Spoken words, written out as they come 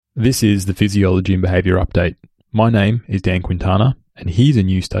This is the Physiology and Behaviour Update. My name is Dan Quintana, and here's a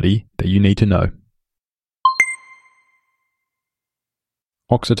new study that you need to know.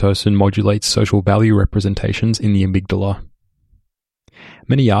 Oxytocin modulates social value representations in the amygdala.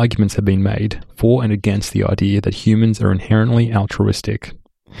 Many arguments have been made for and against the idea that humans are inherently altruistic.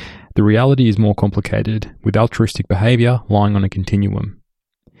 The reality is more complicated, with altruistic behaviour lying on a continuum.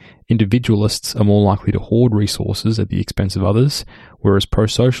 Individualists are more likely to hoard resources at the expense of others, whereas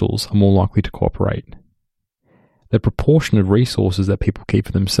prosocials are more likely to cooperate. The proportion of resources that people keep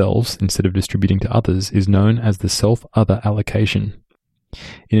for themselves instead of distributing to others is known as the self-other allocation.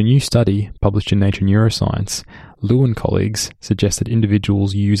 In a new study published in Nature Neuroscience, Liu and colleagues suggest that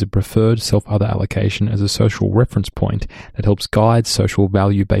individuals use a preferred self-other allocation as a social reference point that helps guide social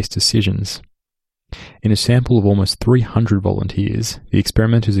value-based decisions. In a sample of almost 300 volunteers, the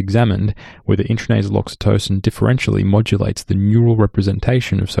experimenters examined whether intranasal oxytocin differentially modulates the neural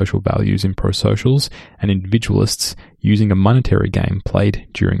representation of social values in prosocials and individualists using a monetary game played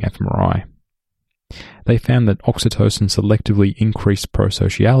during fMRI. They found that oxytocin selectively increased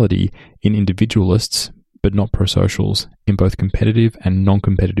prosociality in individualists, but not prosocials, in both competitive and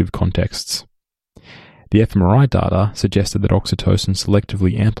non-competitive contexts. The fMRI data suggested that oxytocin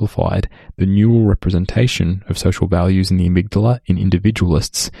selectively amplified the neural representation of social values in the amygdala in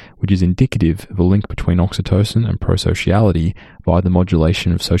individualists, which is indicative of a link between oxytocin and prosociality via the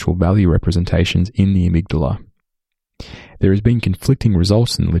modulation of social value representations in the amygdala. There has been conflicting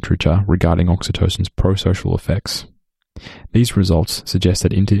results in the literature regarding oxytocin's prosocial effects. These results suggest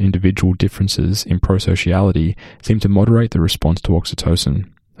that inter-individual differences in prosociality seem to moderate the response to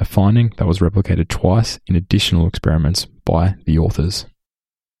oxytocin, a finding that was replicated twice in additional experiments by the authors.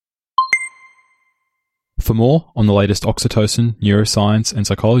 For more on the latest oxytocin, neuroscience and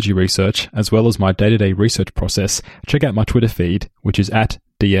psychology research, as well as my day-to-day research process, check out my Twitter feed, which is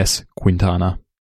 @DSQuintana.